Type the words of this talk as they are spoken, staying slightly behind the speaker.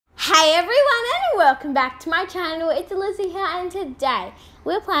Hey everyone, and welcome back to my channel. It's Lizzie here, and today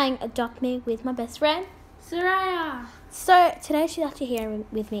we're playing Adopt Me with my best friend Surayas. So today she's actually here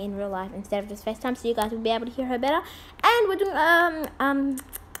with me in real life instead of just FaceTime, so you guys will be able to hear her better. And we're doing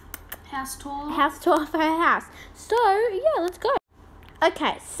house tour of her house. So yeah, let's go.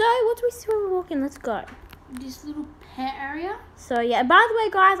 Okay, so what do we see when we walk in? Let's go. This little pet area. So yeah, by the way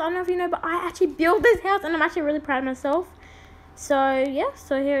guys, I don't know if you know, but I actually built this house and I'm actually really proud of myself. So yeah,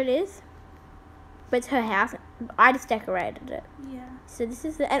 so here it is. But it's her house. I just decorated it. Yeah. So this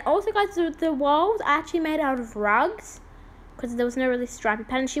is and also guys, the walls I actually made out of rugs because there was no really stripy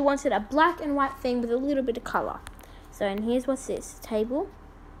pattern. She wanted a black and white thing with a little bit of colour. So and here's what's this table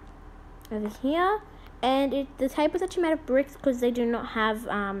over here, and the table's actually made of bricks because they do not have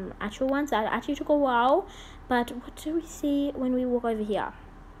actual ones. That actually took a while. But what do we see when we walk over here?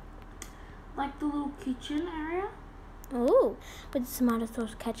 Like the little kitchen area. Ooh, with tomato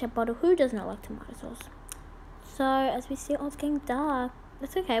sauce ketchup bottle. Who does not like tomato sauce? So as we see, oh, it's getting dark.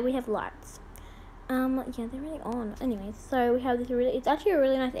 That's okay. We have lights. Yeah, they're really on. Anyway, so we have this it's actually a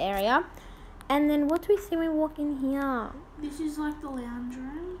really nice area. And then what do we see when we walk in here? This is like the lounge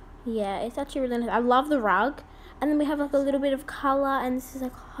room. Yeah, it's actually really nice. I love the rug. And then we have like a little bit of color, and this is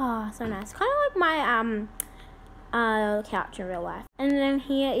like so nice. Kind of like my couch in real life. And then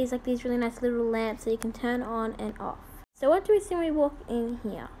here is like these really nice little lamps that you can turn on and off. So what do we see when we walk in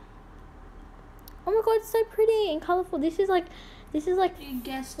here? Oh my god, it's so pretty and colourful. This is like a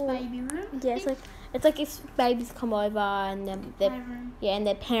guest baby room. Yeah, it's like if babies come over and and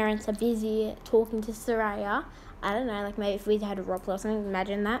their parents are busy talking to Suraya. I don't know, like maybe if we had a rock or something,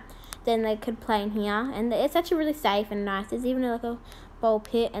 imagine that. Then they could play in here, and it's actually really safe and nice. There's even like a bowl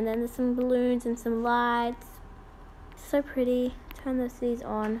pit, and then there's some balloons and some lights. So pretty. Turn these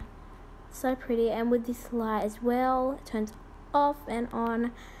on. So pretty, and with this light as well, it turns off and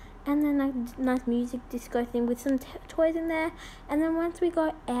on, and then like nice music disco thing with some toys in there. And then once we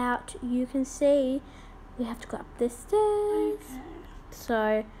go out, you can see we have to go up the stairs. Okay.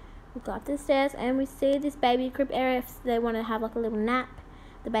 So we go up the stairs and we see this baby crib area if they want to have like a little nap,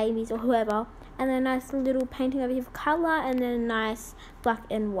 the babies or whoever. And then a nice little painting over here for colour, and then a nice black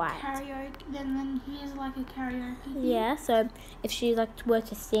and white. Karaoke. Then here's like a karaoke thing. Yeah, so if she like were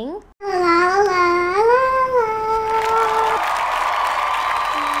to sing.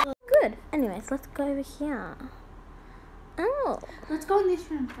 Good. Anyways, let's go over here. Oh. Let's go in this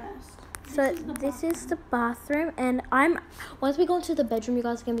room first. So this is the bathroom, and once we go into the bedroom, you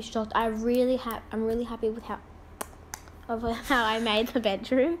guys are gonna be shocked. I'm really happy with how I made the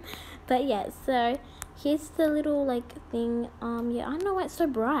bedroom. But yeah, so here's the little like thing. Yeah, I don't know why it's so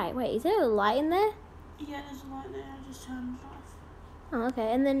bright. Wait, is there a light in there? Yeah, there's a light there. I just turned it off. Oh,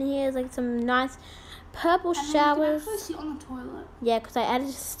 okay. And then here's like some nice purple and showers. You can actually sit on the toilet. Yeah, because I added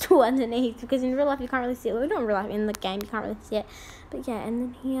a stool underneath, because in real life you can't really see it. Well, not in real life, in the game you can't really see it. But yeah, and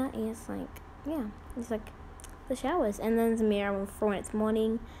then here is like, yeah, it's like the showers. And then there's a mirror for when it's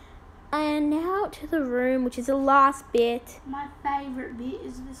morning. And now to the room, which is the last bit. My favourite bit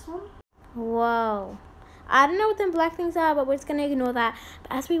is this one. Whoa. I don't know what them black things are, but we're just going to ignore that.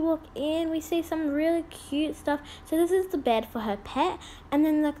 But as we walk in, we see some really cute stuff. So this is the bed for her pet. And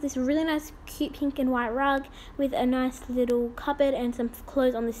then like this really nice cute pink and white rug with a nice little cupboard and some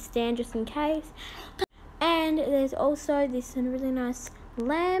clothes on the stand just in case. And there's also this really nice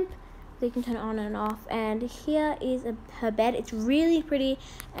lamp that you can turn on and off. And here is her bed. It's really pretty,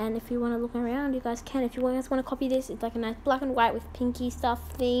 and if you want to look around, you guys can. If you guys want to copy this, it's like a nice black and white with pinky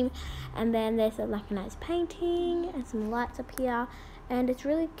stuff theme. And then there's like a nice painting and some lights up here, and it's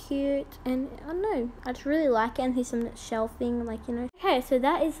really cute. And I don't know, I just really like it. And here's some shelving, like, you know. Okay, so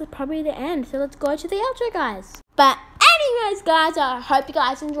that is probably the end, so let's go to the outro, guys. But anyways guys, I hope you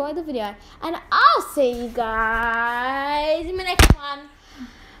guys enjoyed the video, and I'll see you guys in the next one.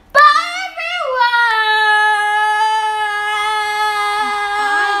 Bye.